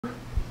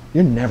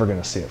You're never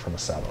going to see it from a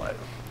satellite.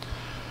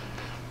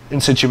 In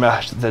situ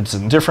methods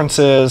and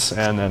differences,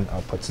 and then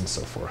outputs and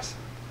so forth.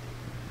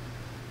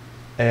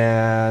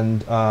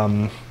 And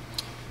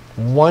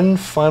one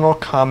final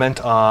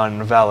comment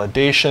on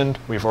validation.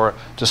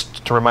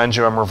 Just to remind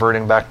you, I'm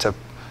reverting back to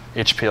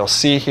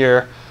HPLC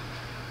here.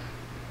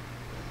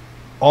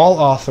 All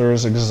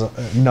authors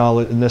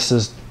acknowledge, and this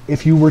is,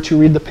 if you were to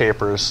read the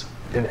papers,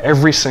 in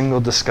every single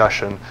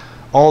discussion,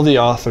 all the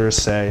authors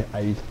say,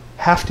 I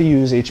have to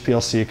use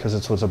HPLC because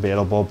it's what's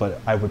available,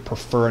 but I would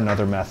prefer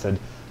another method.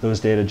 Those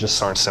data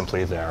just aren't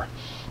simply there.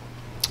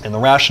 And the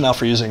rationale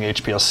for using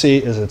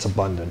HPLC is it's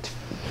abundant.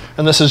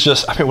 And this is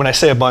just, I mean, when I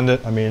say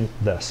abundant, I mean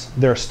this.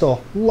 There are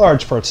still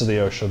large parts of the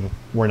ocean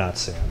we're not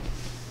seeing.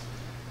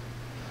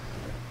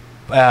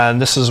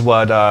 And this is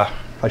what,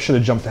 I should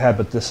have jumped ahead,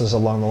 but this is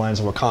along the lines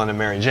of what Colin and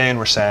Mary Jane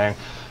were saying.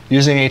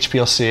 Using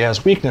HPLC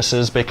has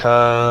weaknesses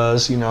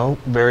because, you know,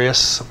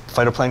 various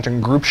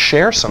phytoplankton groups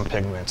share some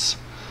pigments.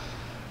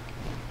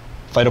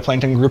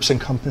 Phytoplankton groups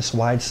encompass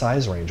wide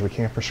size range. We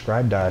can't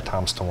prescribe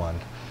diatoms to one.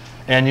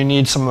 And you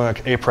need some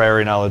a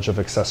priori knowledge of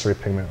accessory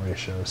pigment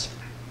ratios.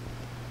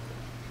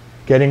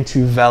 Getting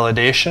to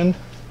validation,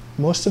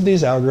 most of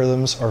these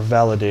algorithms are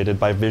validated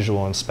by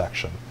visual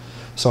inspection.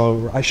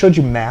 So I showed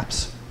you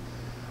maps.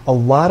 A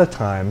lot of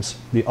times,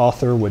 the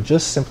author would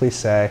just simply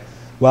say,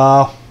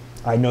 well,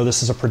 I know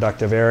this is a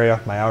productive area.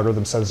 My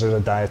algorithm says there's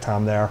a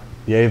diatom there.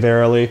 Yea,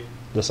 verily,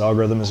 this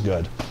algorithm is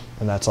good.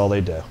 And that's all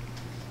they do.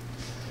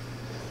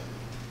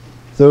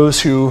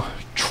 Those who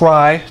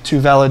try to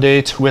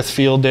validate with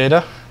field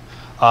data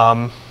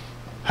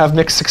have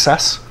mixed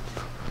success.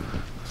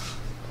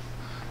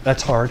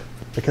 That's hard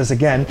because,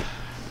 again,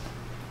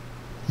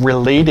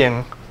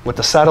 relating what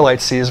the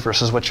satellite sees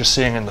versus what you're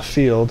seeing in the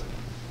field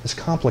is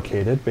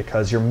complicated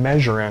because you're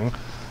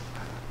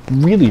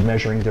really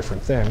measuring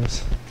different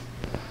things.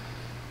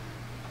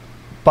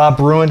 Bob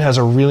Bruin has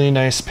a really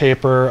nice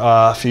paper.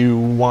 If you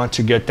want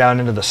to get down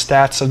into the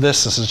stats of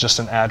this is just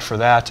an ad for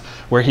that,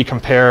 where he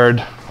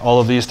compared all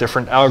of these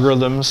different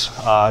algorithms,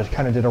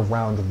 kind of did a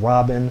round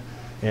robin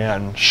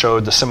and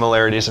showed the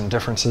similarities and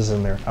differences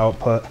in their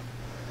output.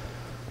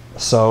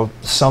 So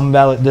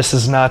this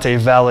is not a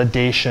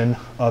validation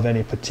of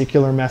any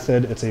particular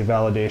method, it's a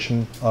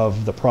validation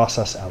of the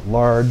process at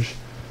large.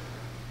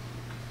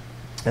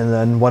 And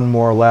then one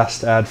more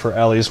last ad for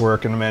Ellie's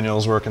work and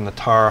Emmanuel's work in the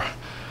TAR.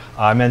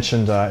 I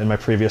mentioned in my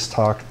previous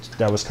talk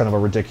that was kind of a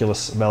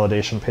ridiculous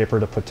validation paper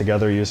to put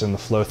together using the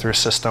flow-through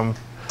system.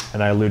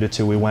 And I alluded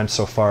to, we went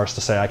so far as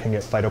to say I can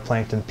get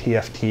phytoplankton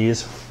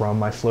PFTs from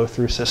my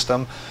flow-through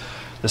system.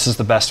 This is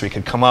the best we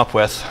could come up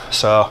with.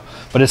 So,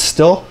 but it's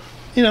still,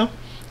 you know,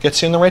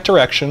 gets you in the right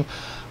direction.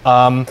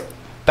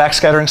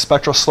 Backscattering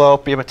spectral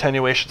slope, beam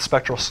attenuation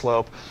spectral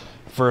slope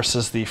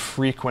versus the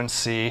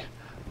frequency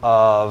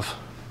of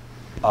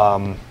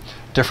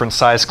different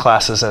size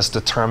classes as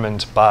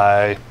determined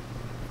by,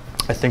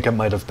 I think it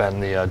might have been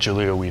the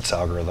Julia-Weitz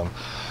algorithm.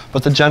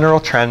 But the general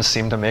trends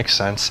seem to make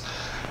sense.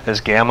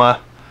 As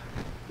gamma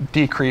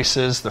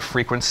decreases, the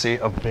frequency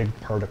of big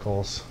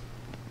particles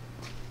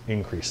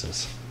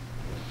increases.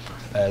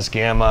 As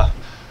gamma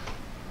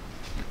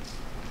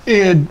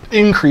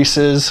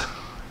increases,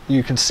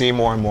 you can see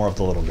more and more of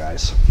the little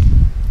guys.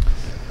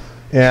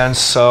 And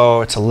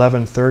so it's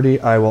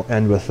 11:30. I will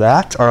end with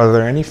that. Are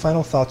there any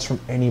final thoughts from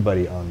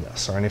anybody on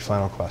this or any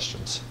final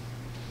questions?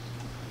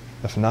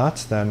 If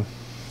not, then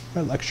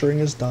my lecturing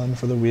is done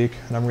for the week,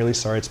 and I'm really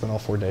sorry it's been all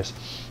 4 days.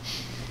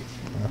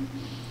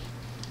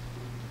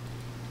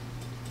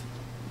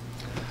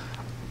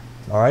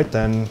 All right,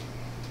 then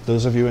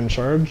those of you in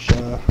charge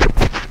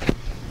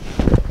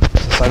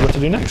decide what to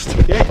do next.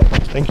 Yay.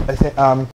 Thank you.